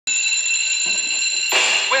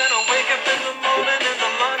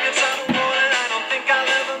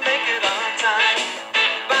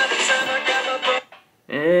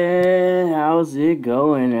How's it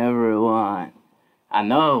going, everyone? I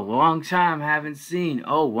know, long time haven't seen.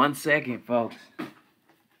 Oh, 1 second, folks.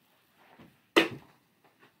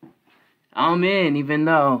 I'm in, even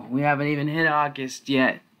though we haven't even hit August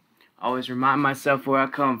yet. I always remind myself where I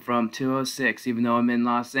come from, 206, even though I'm in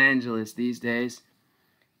Los Angeles these days.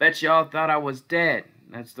 Bet y'all thought I was dead.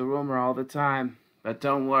 That's the rumor all the time. But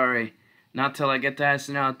don't worry, not till I get to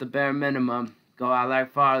SNL at the bare minimum. Go out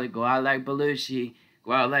like Farley, go out like Belushi,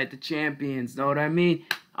 go out like the champions, know what I mean?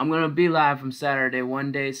 I'm gonna be live from Saturday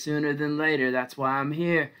one day sooner than later, that's why I'm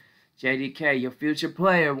here. JDK, your future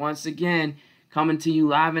player, once again, coming to you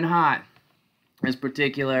live and hot. This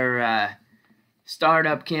particular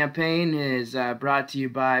startup campaign is brought to you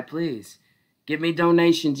by, please, give me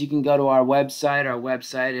donations. You can go to our website. Our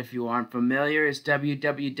website, if you aren't familiar, is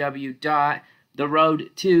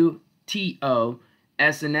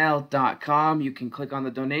www.theroadtosnl.com. You can click on the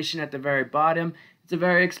donation at the very bottom. It's a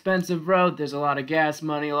very expensive road. There's a lot of gas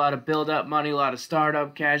money, a lot of build-up money, a lot of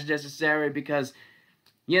startup cash necessary because,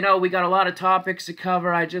 you know, we got a lot of topics to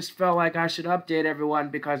cover. I just felt like I should update everyone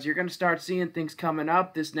because you're going to start seeing things coming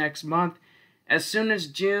up this next month. As soon as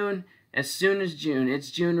June, it's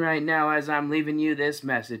June right now as I'm leaving you this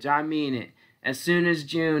message. I mean it. As soon as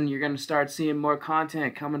June, you're going to start seeing more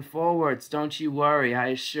content coming forwards. Don't you worry. I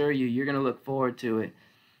assure you, you're going to look forward to it.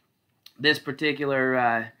 This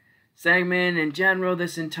particular segment in general,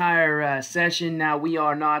 this entire session, now we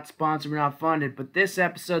are not sponsored, we're not funded, but this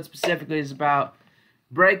episode specifically is about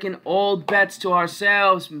breaking old bets to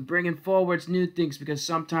ourselves and bringing forwards new things because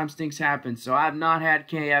sometimes things happen. So I've not had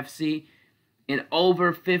KFC in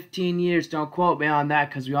over 15 years. Don't quote me on that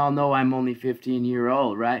because we all know I'm only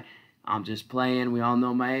 15-year-old, right? I'm just playing. We all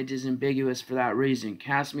know my age is ambiguous for that reason.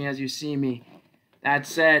 Cast me as you see me. That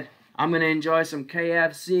said, I'm going to enjoy some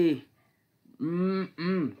KFC.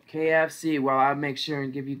 KFC while I make sure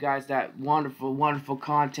and give you guys that wonderful, wonderful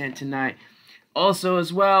content tonight. Also,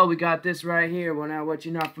 as well, we got this right here. Well, now, what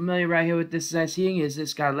you're not familiar right here with this thing is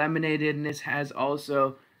this got lemonade and this has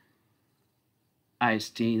also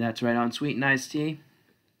iced tea. That's right, unsweetened iced tea.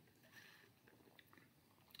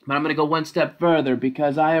 But I'm going to go one step further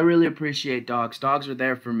because I really appreciate dogs. Dogs are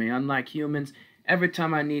there for me. Unlike humans, every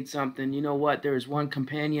time I need something, you know what? There is one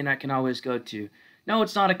companion I can always go to. No,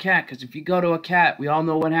 it's not a cat, because if you go to a cat, we all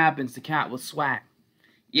know what happens. The cat will swat.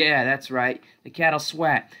 Yeah, that's right. The cat will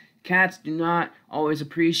swat. Cats do not always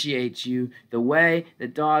appreciate you the way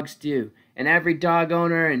that dogs do. And every dog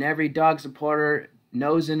owner and every dog supporter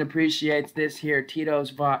knows and appreciates this here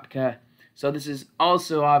Tito's vodka. So this is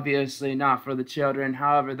also obviously not for the children.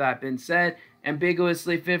 However, that being said,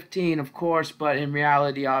 ambiguously 15, of course, but in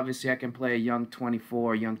reality, obviously, I can play a young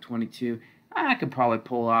 24, young 22. I could probably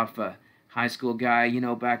pull off a high school guy, you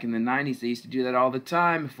know, back in the 90s. They used to do that all the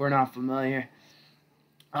time, if we're not familiar.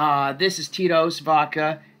 This is Tito's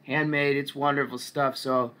vodka, handmade. It's wonderful stuff.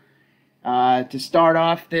 So, to start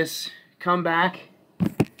off this comeback,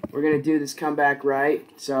 we're going to do this comeback right.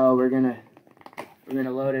 So, we're going to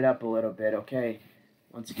load it up a little bit, okay?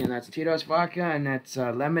 Once again, that's Tito's vodka, and that's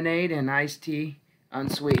lemonade and iced tea,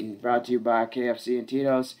 unsweetened, brought to you by KFC and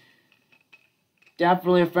Tito's.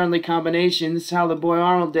 Definitely a friendly combination. This is how the boy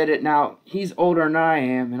Arnold did it. Now, he's older than I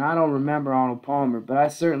am, and I don't remember Arnold Palmer, but I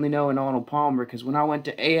certainly know an Arnold Palmer, because when I went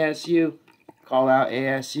to ASU, call out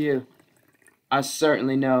ASU, I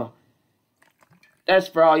certainly know. That's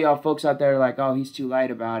for all y'all folks out there like, oh, he's too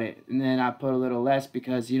light about it. And then I put a little less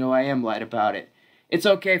because, you know, I am light about it. It's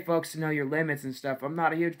okay, folks, to know your limits and stuff. I'm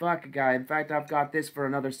not a huge vodka guy. In fact, I've got this for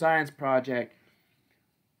another science project.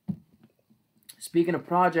 Speaking of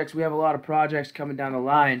projects, we have a lot of projects coming down the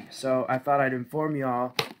line, so I thought I'd inform you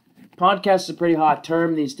all. Podcast is a pretty hot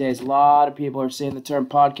term these days. A lot of people are saying the term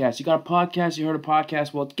podcast. You got a podcast? You heard a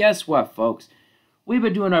podcast? Well, guess what, folks? We've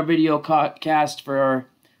been doing our video cast for,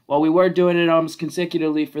 well, we were doing it almost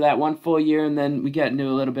consecutively for that one full year, and then we got into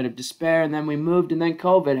a little bit of despair, and then we moved, and then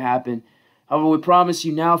COVID happened. However, we promise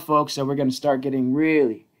you now, folks, that we're going to start getting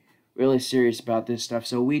really serious about this stuff.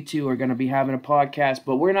 So we, too, are going to be having a podcast,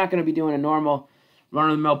 but we're not going to be doing a normal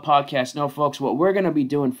run-of-the-mill podcast. No, folks, what we're going to be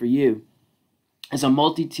doing for you is a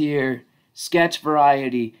multi-tier sketch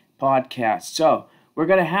variety podcast. So we're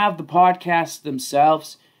going to have the podcasts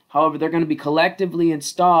themselves. However, they're going to be collectively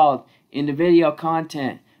installed into video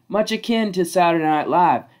content, much akin to Saturday Night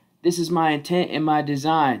Live. This is my intent and my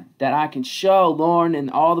design, that I can show Lauren and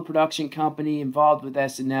all the production company involved with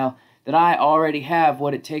SNL that I already have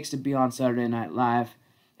what it takes to be on Saturday Night Live,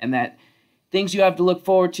 and that things you have to look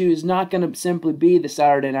forward to is not going to simply be the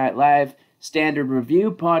Saturday Night Live standard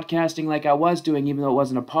review podcasting like I was doing, even though it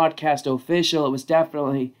wasn't a podcast official. It was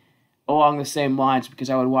definitely along the same lines because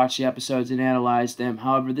I would watch the episodes and analyze them.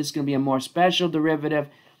 However, this is going to be a more special derivative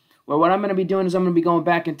where what I'm going to be doing is I'm going to be going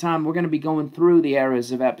back in time. We're going to be going through the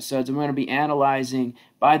eras of episodes, and we're going to be analyzing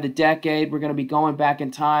by the decade. We're going to be going back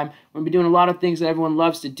in time. We're going to be doing a lot of things that everyone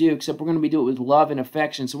loves to do, except we're going to be doing it with love and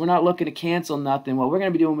affection. So we're not looking to cancel nothing. What we're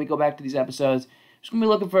going to be doing when we go back to these episodes, we're just going to be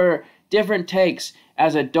looking for different takes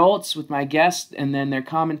as adults with my guests, and then their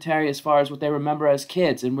commentary as far as what they remember as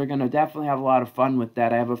kids. And we're going to definitely have a lot of fun with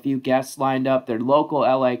that. I have a few guests lined up. They're local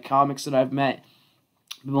LA comics that I've met,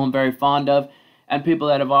 people I'm very fond of, and people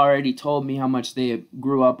that have already told me how much they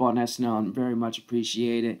grew up on SNL and very much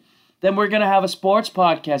appreciate it. Then we're going to have a sports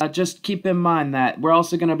podcast. Just keep in mind that we're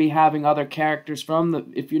also going to be having other characters from the...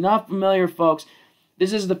 If you're not familiar, folks,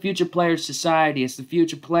 this is the Future Players Society. It's the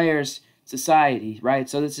Future Players Society, right?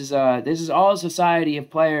 So this is all a society of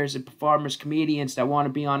players and performers, comedians that want to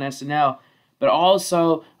be on SNL, but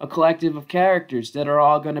also a collective of characters that are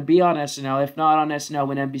all going to be on SNL, if not on SNL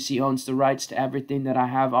when NBC owns the rights to everything that I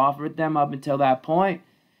have offered them up until that point.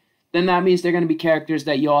 Then that means they're going to be characters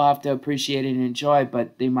that you all have to appreciate and enjoy,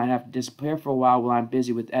 but they might have to disappear for a while I'm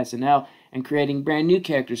busy with SNL and creating brand new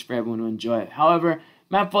characters for everyone to enjoy. However,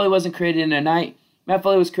 Matt Foley wasn't created in a night. Matt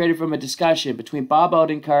Foley was created from a discussion between Bob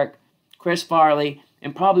Odenkirk, Chris Farley,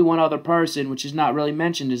 and probably one other person, which is not really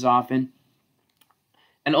mentioned as often.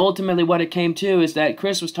 And ultimately what it came to is that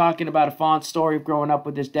Chris was talking about a fond story of growing up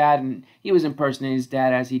with his dad, and he was impersonating his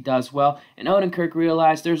dad as he does well. And Odenkirk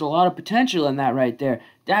realized there's a lot of potential in that right there.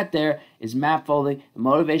 That there is Matt Foley, the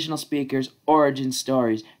motivational speaker's origin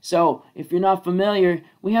stories. So, if you're not familiar,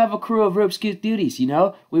 we have a crew of Rube Scoot Duties, you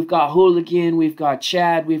know? We've got Hooligan, we've got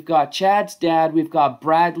Chad, we've got Chad's dad, we've got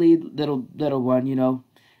Bradley, little one, you know?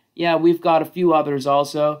 Yeah, we've got a few others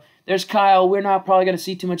also. There's Kyle. We're not probably going to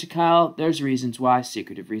see too much of Kyle. There's reasons why.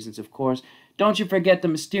 Secretive reasons, of course. Don't you forget the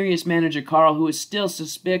mysterious manager, Carl, who is still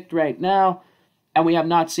suspect right now. And we have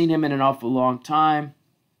not seen him in an awful long time.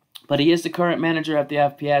 But he is the current manager of the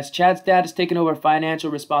FPS. Chad's dad has taken over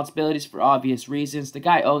financial responsibilities for obvious reasons. The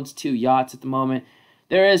guy owns 2 yachts at the moment.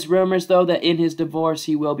 There is rumors, though, that in his divorce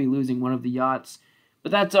he will be losing one of the yachts.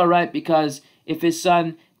 But that's all right, because if his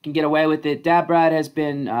son can get away with it. Dad Brad has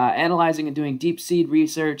been analyzing and doing deep seed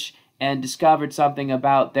research and discovered something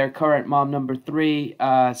about their current mom number 3,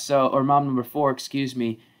 or mom number 4, excuse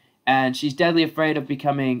me, and she's deadly afraid of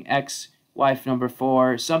becoming ex-wife number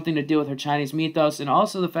 4, something to do with her Chinese mythos, and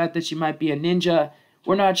also the fact that she might be a ninja.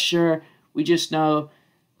 We're not sure. We just know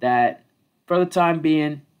that for the time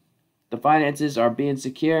being, the finances are being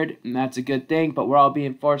secured, and that's a good thing, but we're all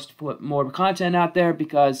being forced to put more content out there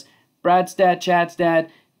because Brad's dad, Chad's dad,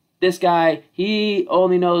 this guy, he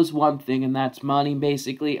only knows one thing, and that's money,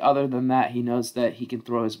 basically. Other than that, he knows that he can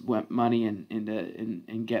throw his money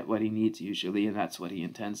and get what he needs, usually, and that's what he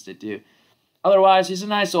intends to do. Otherwise, he's a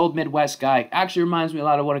nice old Midwest guy. Actually reminds me a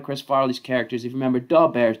lot of one of Chris Farley's characters. If you remember, da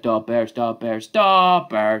bears, da bears, da bears, da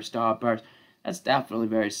bears, da bears. That's definitely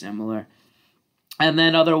very similar. And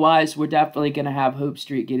then otherwise, we're definitely going to have Hoop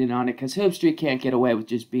Street get in on it, because Hoop Street can't get away with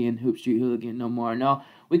just being Hoop Street Hooligan no more, no.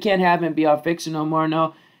 We can't have him be our fixer no more,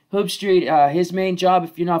 no. Hoop Street, his main job,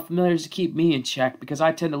 if you're not familiar, is to keep me in check, because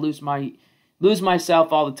I tend to lose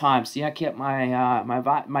myself all the time. See, I kept my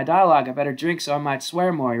dialogue. I better drink so I might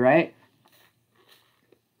swear more, right?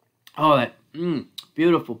 Oh, that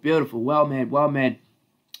beautiful, beautiful, well made.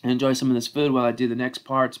 I enjoy some of this food while I do the next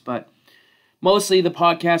parts, but mostly the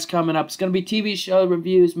podcast coming up. It's going to be TV show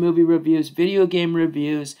reviews, movie reviews, video game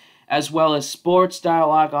reviews, as well as sports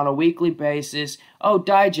dialogue on a weekly basis. Oh,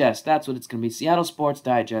 digest, that's what it's going to be. Seattle Sports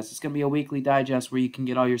Digest. It's going to be a weekly digest where you can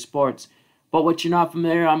get all your sports. But what you're not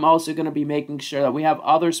familiar, I'm also going to be making sure that we have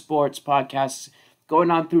other sports podcasts going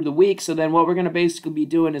on through the week. So then what we're going to basically be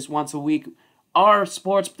doing is once a week, our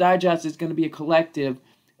sports digest is going to be a collective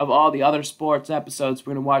of all the other sports episodes.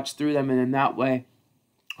 We're going to watch through them, and in that way,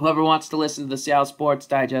 whoever wants to listen to the Seattle Sports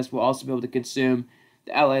Digest will also be able to consume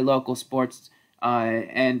the LA local sports.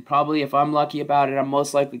 And probably, if I'm lucky about it, I'm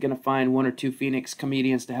most likely going to find 1 or 2 Phoenix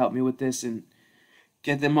comedians to help me with this and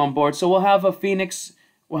get them on board. So we'll have a Phoenix,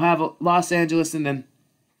 we'll have a Los Angeles, and then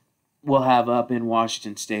we'll have up in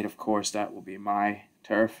Washington State, of course. That will be my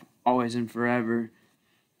turf, always and forever.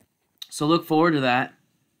 So look forward to that.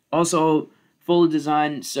 Also, full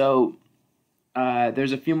design, so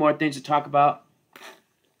there's a few more things to talk about.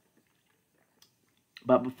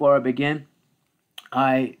 But before I begin,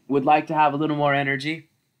 I would like to have a little more energy.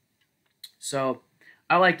 So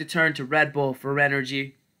I like to turn to Red Bull for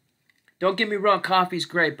energy. Don't get me wrong, coffee's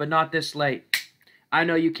great, but not this late. I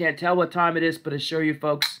know you can't tell what time it is, but I assure you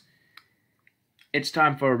folks, it's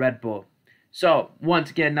time for a Red Bull. So, once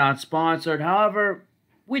again, not sponsored. However,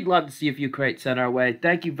 we'd love to see a few crates sent our way.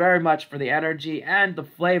 Thank you very much for the energy and the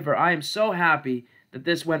flavor. I am so happy that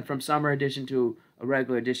this went from summer edition to a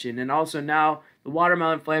regular edition. And also now the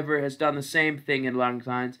watermelon flavor has done the same thing in long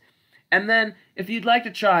times. And then if you'd like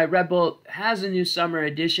to try, Red Bull has a new summer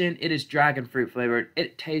edition. It is dragon fruit flavored.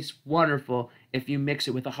 It tastes wonderful if you mix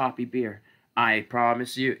it with a hoppy beer. I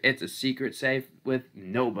promise you, it's a secret safe with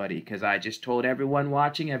nobody, because I just told everyone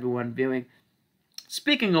watching, everyone viewing.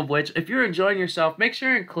 Speaking of which, if you're enjoying yourself, make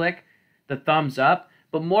sure and click the thumbs up.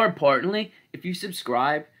 But more importantly, if you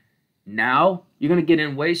subscribe now, you're going to get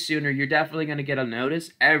in way sooner. You're definitely going to get a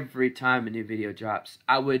notice every time a new video drops.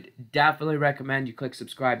 I would definitely recommend you click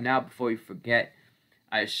subscribe now before you forget.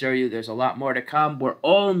 I assure you there's a lot more to come. We're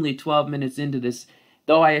only 12 minutes into this,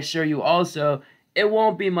 though I assure you also it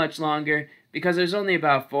won't be much longer, because there's only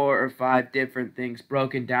about 4 or 5 different things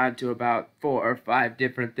broken down to about 4 or 5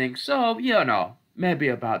 different things. So, you know, maybe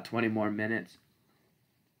about 20 more minutes.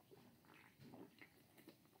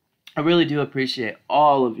 I really do appreciate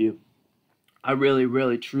all of you. I really,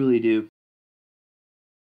 really, truly do.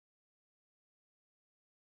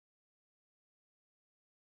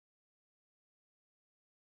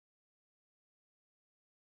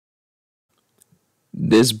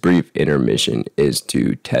 This brief intermission is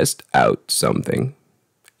to test out something.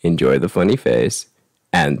 Enjoy the funny face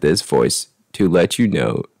and this voice to let you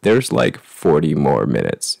know there's like 40 more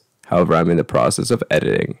minutes. However, I'm in the process of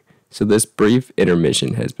editing, so this brief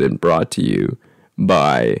intermission has been brought to you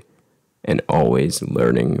by an always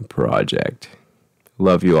learning project.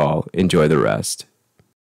 Love you all. Enjoy the rest.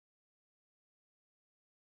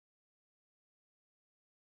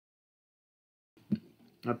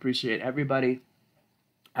 I appreciate everybody.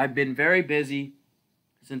 I've been very busy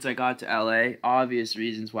since I got to LA. Obvious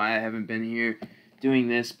reasons why I haven't been here doing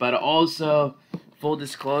this, but also, full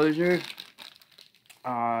disclosure,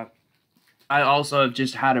 I also have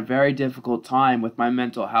just had a very difficult time with my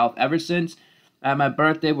mental health ever since at my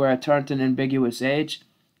birthday, where I turned an ambiguous age.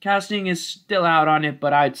 Casting is still out on it,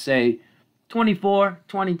 but I'd say 24,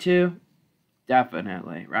 22,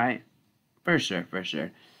 definitely, right? For sure, for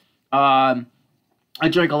sure. I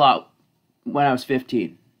drank a lot when I was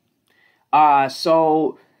 15.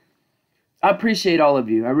 So I appreciate all of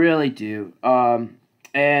you. I really do.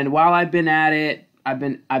 And while I've been at it, I've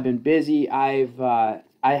been busy. I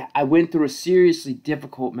went through a seriously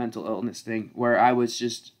difficult mental illness thing where I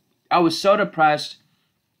was so depressed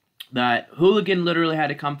that Hooligan literally had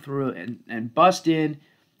to come through and bust in,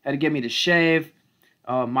 had to get me to shave.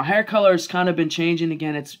 My hair color has kind of been changing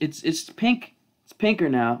again. It's pink. It's pinker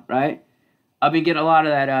now, right? I've been getting a lot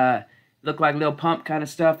of that look like Lil Pump kind of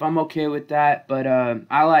stuff. I'm okay with that, but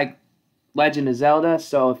I like Legend of Zelda.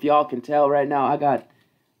 So if y'all can tell right now, I got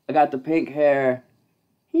the pink hair.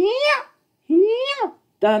 Yeah, yeah.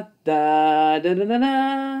 Da da da da da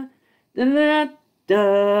da da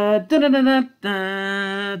da da da da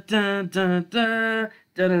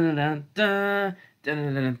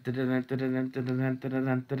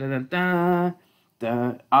da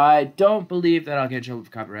da. I don't believe that I'll get in trouble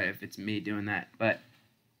for copyright if it's me doing that, but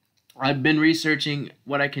I've been researching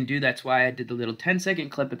what I can do. That's why I did the little 10-second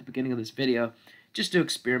clip at the beginning of this video, just to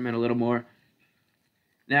experiment a little more.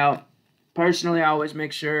 Now, personally, I always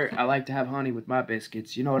make sure I like to have honey with my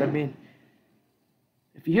biscuits. You know what I mean?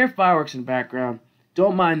 If you hear fireworks in the background,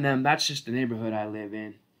 don't mind them. That's just the neighborhood I live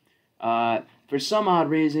in. For some odd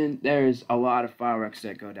reason, there's a lot of fireworks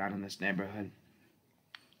that go down in this neighborhood.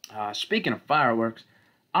 Speaking of fireworks,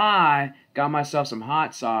 I got myself some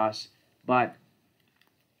hot sauce, but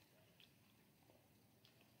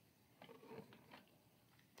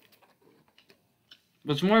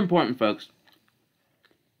what's more important, folks,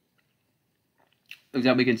 is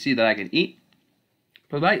that we can see that I can eat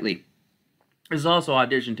politely. This is also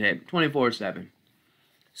audition tape, 24/7.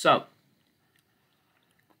 So,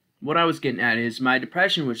 what I was getting at is my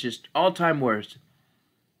depression was just all-time worst.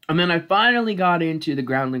 And then I finally got into the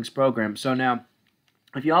Groundlings program. So now,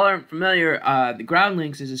 if y'all aren't familiar, the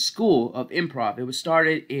Groundlings is a school of improv. It was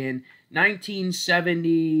started in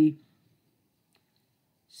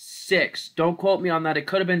 1976. Don't quote me on that. It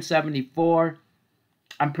could have been 74.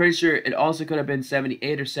 I'm pretty sure it also could have been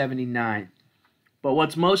 78 or 79. But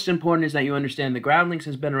what's most important is that you understand the Groundlings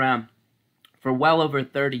has been around for well over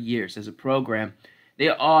 30 years as a program. They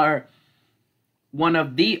are one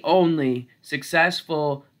of the only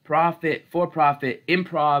successful for-profit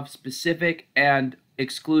improv specific and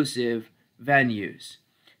exclusive venues.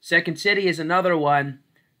 Second City is another one,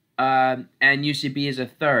 and UCB is a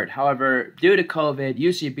third. However, due to COVID,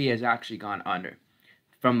 UCB has actually gone under.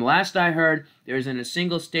 From the last I heard, there isn't a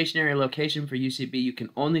single stationary location for UCB. You can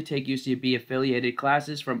only take UCB affiliated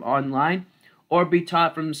classes from online or be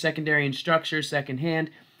taught from a secondary instructor secondhand,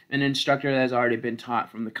 an instructor that has already been taught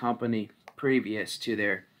from the company previous to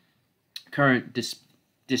their current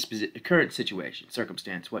current situation,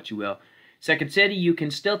 circumstance, what you will. Second City, you can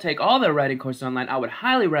still take all their writing courses online. I would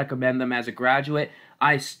highly recommend them as a graduate.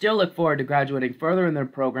 I still look forward to graduating further in their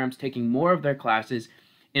programs, taking more of their classes.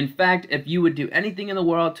 In fact, if you would do anything in the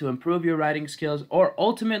world to improve your writing skills or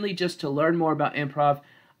ultimately just to learn more about improv,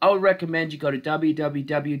 I would recommend you go to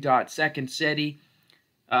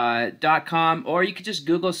www.secondcity.com, or you could just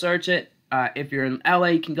Google search it. If you're in LA,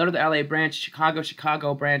 you can go to the LA branch,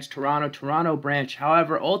 Chicago branch, Toronto branch.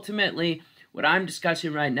 However, ultimately, what I'm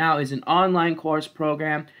discussing right now is an online course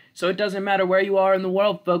program. So it doesn't matter where you are in the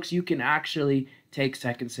world, folks, you can actually take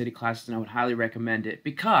Second City classes, and I would highly recommend it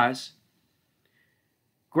because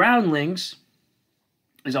Groundlings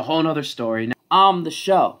is a whole nother story. Now, I'm the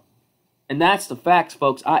show. And that's the facts,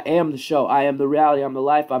 folks. I am the show. I am the reality. I'm the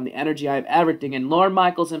life. I'm the energy. I am everything. And Lorne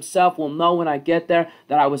Michaels himself will know when I get there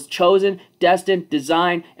that I was chosen, destined,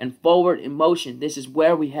 designed, and forward in motion. This is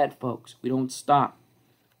where we head, folks. We don't stop.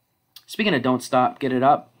 Speaking of don't stop, get it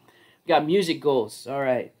up. We got music goals. All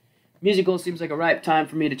right. Music goals seems like a ripe time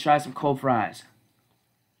for me to try some cold fries.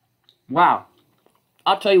 Wow.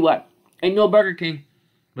 I'll tell you what. Ain't no Burger King.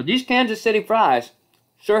 But these Kansas City fries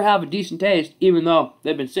sure have a decent taste, even though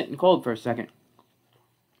they've been sitting cold for a second.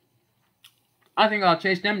 I think I'll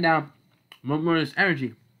chase them down. More of this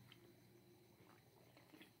energy.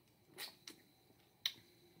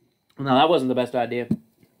 No, that wasn't the best idea.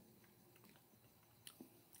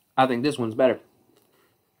 I think this one's better.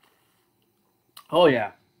 Oh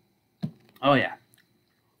yeah. Oh yeah.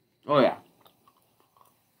 Oh yeah.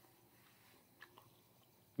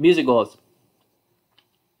 Music goals.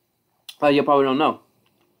 You probably don't know.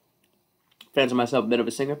 Fancy myself a bit of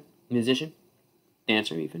a singer, musician,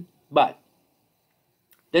 dancer even. But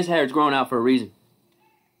this hair is growing out for a reason.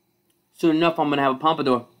 Soon enough, I'm going to have a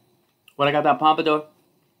pompadour. When I got that pompadour,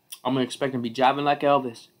 I'm going to expect to be jiving like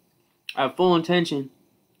Elvis. I have full intention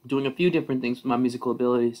of doing a few different things with my musical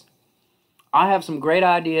abilities. I have some great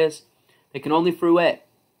ideas that can only fruit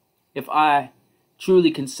if I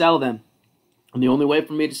truly can sell them. And the only way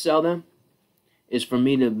for me to sell them is for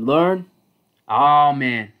me to learn. Oh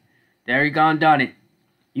man, there you gone done it.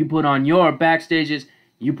 You put on your backstages,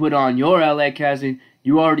 you put on your LA casting,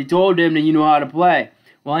 you already told them that you know how to play.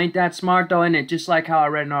 Well, ain't that smart though, ain't it? Just like how I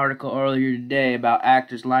read an article earlier today about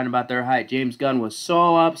actors lying about their height. James Gunn was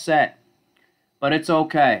so upset. But it's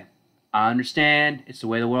okay. I understand, it's the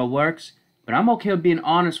way the world works. But I'm okay with being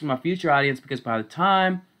honest with my future audience because by the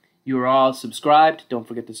time you are all subscribed, don't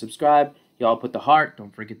forget to subscribe. Y'all put the heart,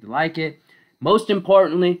 don't forget to like it. Most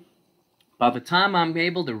importantly, by the time I'm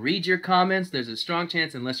able to read your comments, there's a strong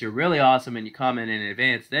chance, unless you're really awesome and you comment in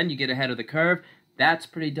advance, then you get ahead of the curve. That's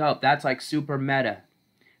pretty dope. That's like super meta.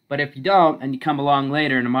 But if you don't, and you come along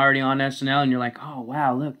later, and I'm already on SNL, and you're like, oh,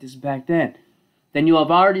 wow, look, this is back then. Then you'll have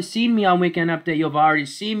already seen me on Weekend Update. You'll have already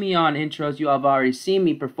seen me on intros. You'll have already seen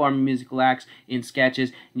me performing musical acts in sketches.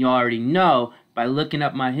 And you already know, by looking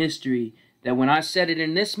up my history, that when I said it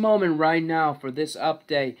in this moment right now for this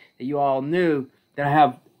update, that you all knew that I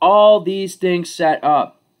have all these things set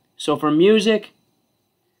up. So for music,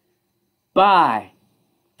 by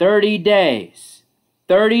 30 days,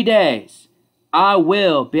 I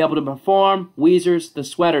will be able to perform Weezer's The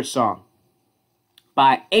Sweater Song.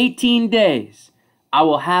 By 18 days, I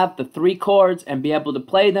will have the 3 chords and be able to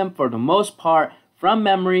play them for the most part from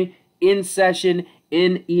memory, in session,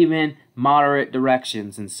 in even moderate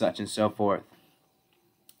directions and such and so forth.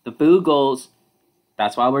 The food goals,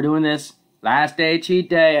 that's why we're doing this. Last day, cheat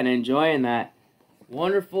day, and enjoying that.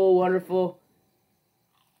 Wonderful, wonderful.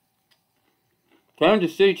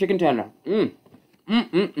 Kansas City chicken tender.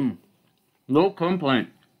 No complaint.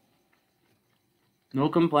 No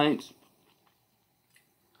complaints.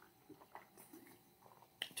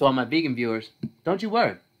 To all my vegan viewers, don't you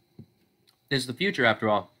worry. This is the future after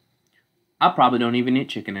all. I probably don't even eat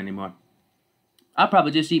chicken anymore. I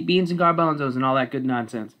probably just eat beans and garbanzos and all that good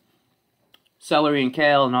nonsense. Celery and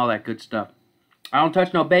kale and all that good stuff. I don't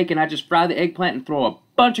touch no bacon. I just fry the eggplant and throw a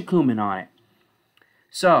bunch of cumin on it.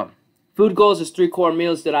 So, food goals is 3 core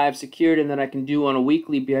meals that I have secured and that I can do on a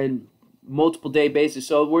weekly, multiple day basis.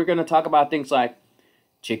 So we're going to talk about things like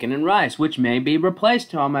chicken and rice, which may be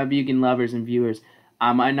replaced to all my vegan lovers and viewers.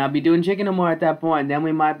 I might not be doing chicken no more at that point. Then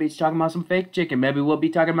we might be talking about some fake chicken. Maybe we'll be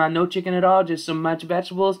talking about no chicken at all, just some much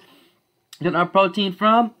vegetables. Getting our protein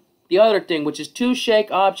from the other thing, which is 2 shake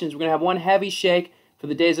options. We're going to have 1 heavy shake for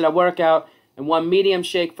the days that I work out and 1 medium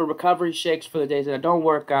shake for recovery shakes for the days that I don't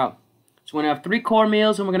work out. So we're going to have 3 core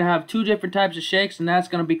meals and we're going to have 2 different types of shakes, and that's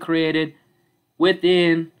going to be created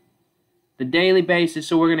within the daily basis.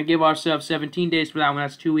 So we're going to give ourselves 17 days for that one.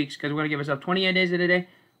 That's 2 weeks because we're going to give ourselves 28 days in a day.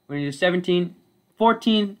 We're going to do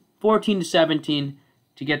 14 to 17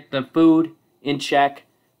 to get the food in check.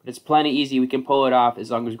 But it's plenty easy. We can pull it off as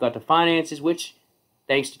long as we've got the finances, which,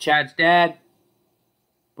 thanks to Chad's dad,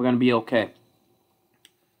 we're going to be okay.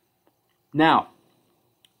 Now,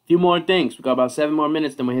 a few more things. We've got about 7 more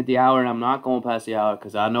minutes, then we hit the hour, and I'm not going past the hour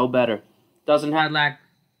because I know better. Dustin Hadlack,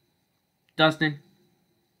 Dustin,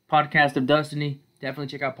 Podcast of Destiny. Definitely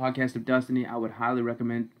check out Podcast of Destiny. I would highly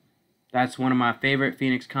recommend. That's one of my favorite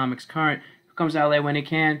Phoenix comics current. Who comes to LA when he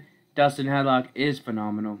can. Dustin Hadlock is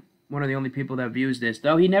phenomenal. One of the only people that views this,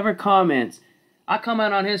 though he never comments. I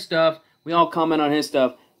comment on his stuff. We all comment on his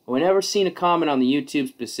stuff. But we never seen a comment on the YouTube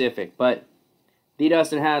specific. But the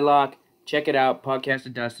Dustin Hadlock, check it out. Podcast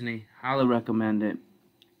of Destiny. Highly recommend it.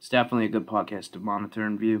 It's definitely a good podcast to monitor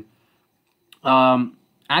and view.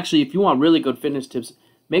 Actually, if you want really good fitness tips,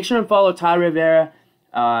 make sure and follow Ty Rivera,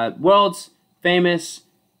 world's famous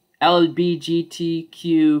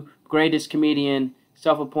LGBTQ greatest comedian,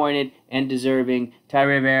 self-appointed and deserving. Ty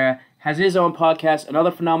Rivera has his own podcast,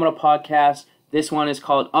 another phenomenal podcast. This one is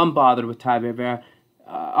called Unbothered with Ty Rivera.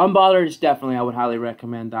 Unbothered is definitely, I would highly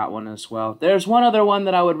recommend that one as well. There's one other one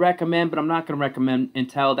that I would recommend, but I'm not going to recommend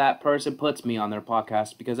until that person puts me on their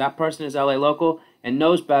podcast, because that person is LA local and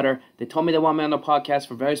knows better. They told me they want me on their podcast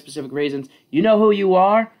for very specific reasons. You know who you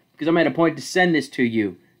are, because I made a point to send this to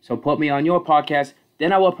you. So put me on your podcast,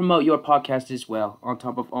 then I will promote your podcast as well, on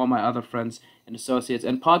top of all my other friends and associates.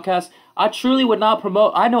 And podcasts, I truly would not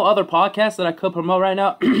promote. I know other podcasts that I could promote right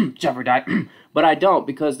now, Jeffrey Diet, but I don't,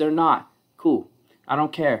 because they're not cool. I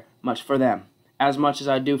don't care much for them, as much as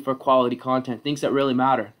I do for quality content, things that really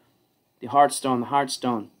matter. The Hearthstone,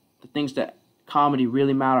 the things that comedy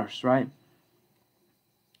really matters, right?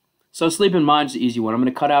 So Sleeping Mind's the easy one. I'm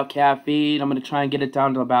going to cut out caffeine. I'm going to try and get it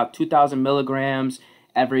down to about 2,000 milligrams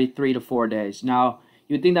every 3 to 4 days. Now,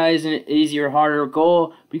 you would think that isn't an easier, harder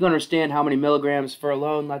goal, but you can understand how many milligrams for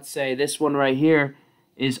alone. Let's say this one right here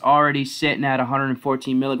is already sitting at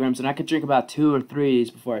 114 milligrams, and I could drink about 2 or 3 of these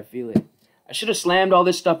before I feel it. I should have slammed all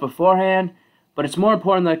this stuff beforehand, but it's more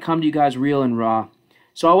important that I come to you guys real and raw.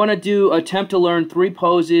 So I want to attempt to learn 3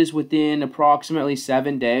 poses within approximately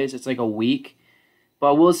 7 days. It's like a week.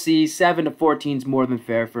 But we'll see. 7 to 14 is more than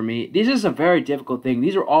fair for me. This is a very difficult thing.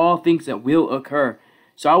 These are all things that will occur.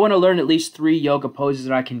 So I want to learn at least 3 yoga poses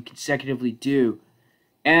that I can consecutively do.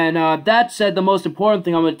 And that said, the most important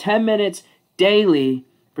thing, I'm going to 10 minutes daily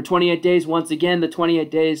for 28 days. Once again, the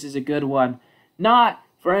 28 days is a good one. Not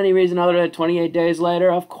for any reason other than 28 days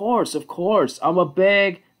later. Of course. I'm a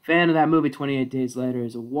big fan of that movie, 28 Days Later.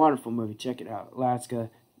 It's a wonderful movie. Check it out.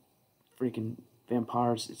 Alaska, freaking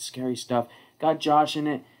vampires. It's scary stuff. Got Josh in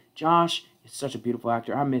it. Josh is such a beautiful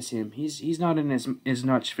actor. I miss him. He's not in as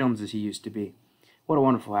much films as he used to be. What a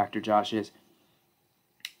wonderful actor Josh is.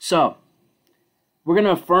 So, we're going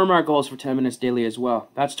to affirm our goals for 10 minutes daily as well.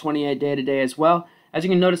 That's 28 day to day as well. As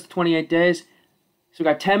you can notice, the 28 days. So we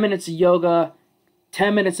got 10 minutes of yoga,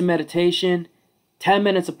 10 minutes of meditation, 10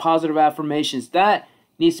 minutes of positive affirmations. That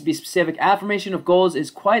needs to be specific. Affirmation of goals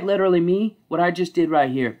is quite literally me, what I just did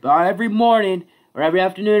right here. But every morning, or every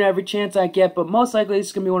afternoon, every chance I get, but most likely this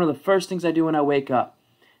is going to be one of the first things I do when I wake up.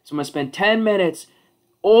 So I'm going to spend 10 minutes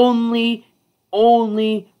only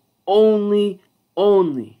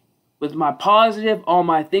with my positive, all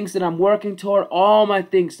my things that I'm working toward, all my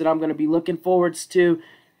things that I'm going to be looking forwards to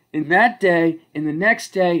in that day, in the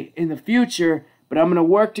next day, in the future, but I'm going to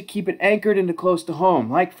work to keep it anchored into close to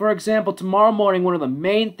home. Like, for example, tomorrow morning, one of the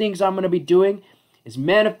main things I'm going to be doing is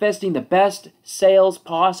manifesting the best sales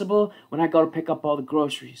possible when I go to pick up all the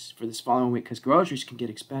groceries for this following week, because groceries can get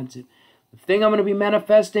expensive. The thing I'm going to be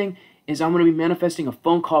manifesting is I'm going to be manifesting a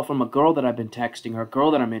phone call from a girl that I've been texting, or a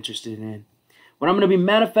girl that I'm interested in. What I'm going to be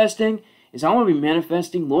manifesting is I'm going to be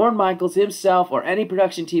manifesting Lorne Michaels himself or any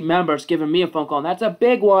production team members giving me a phone call. And that's a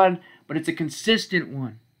big one, but it's a consistent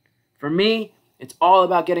one. For me, it's all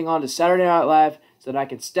about getting on to Saturday Night Live so that I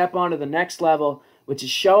can step on to the next level, which is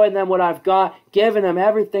showing them what I've got, giving them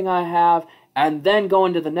everything I have, and then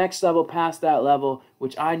going to the next level past that level,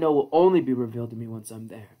 which I know will only be revealed to me once I'm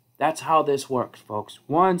there. That's how this works, folks.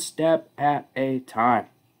 One step at a time.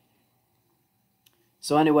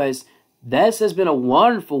 So anyways, this has been a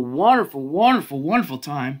wonderful, wonderful, wonderful, wonderful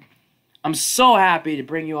time. I'm so happy to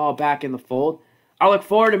bring you all back in the fold. I look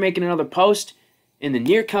forward to making another post in the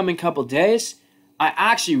near coming couple days. I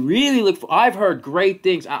actually really I've heard great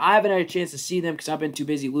things. I haven't had a chance to see them because I've been too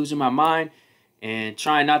busy losing my mind and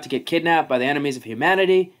trying not to get kidnapped by the enemies of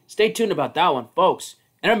humanity. Stay tuned about that one, folks.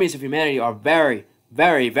 Enemies of humanity are very,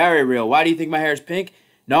 very, very real. Why do you think my hair is pink?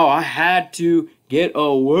 No, I had to Get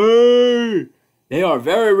away! They are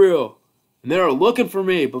very real. And they're looking for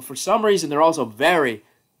me, but for some reason they're also very,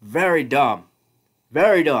 very dumb.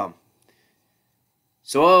 Very dumb.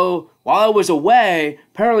 So, while I was away,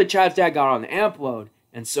 apparently Chad's dad got on the amp load.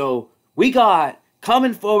 And so, we got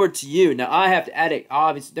coming forward to you. Now, I have to edit.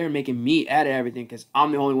 Obviously, they're making me edit everything because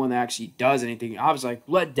I'm the only one that actually does anything. I was like,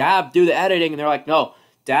 let Dab do the editing. And they're like, no,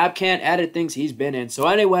 Dab can't edit things he's been in. So,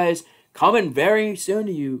 anyways, coming very soon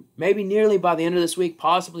to you. Maybe nearly by the end of this week.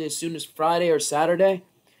 Possibly as soon as Friday or Saturday.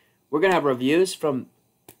 We're going to have reviews from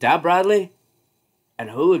Dab Bradley and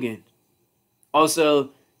Hooligan.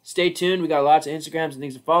 Also, stay tuned. We got lots of Instagrams and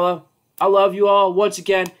things to follow. I love you all. Once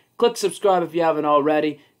again, click subscribe if you haven't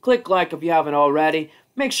already. Click like if you haven't already.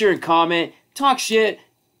 Make sure and comment. Talk shit.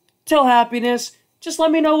 Tell happiness. Just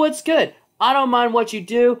let me know what's good. I don't mind what you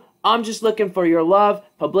do. I'm just looking for your love,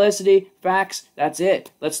 publicity, facts. That's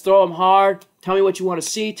it. Let's throw them hard. Tell me what you want to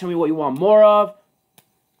see. Tell me what you want more of.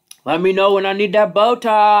 Let me know when I need that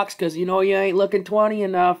Botox, because you know you ain't looking 20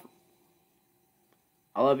 enough.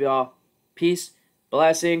 I love y'all. Peace,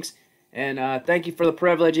 blessings, and thank you for the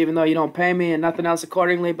privilege, even though you don't pay me and nothing else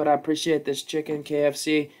accordingly, but I appreciate this chicken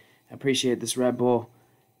KFC. I appreciate this Red Bull,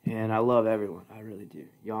 and I love everyone. I really do.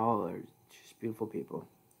 Y'all are just beautiful people.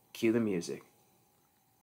 Cue the music.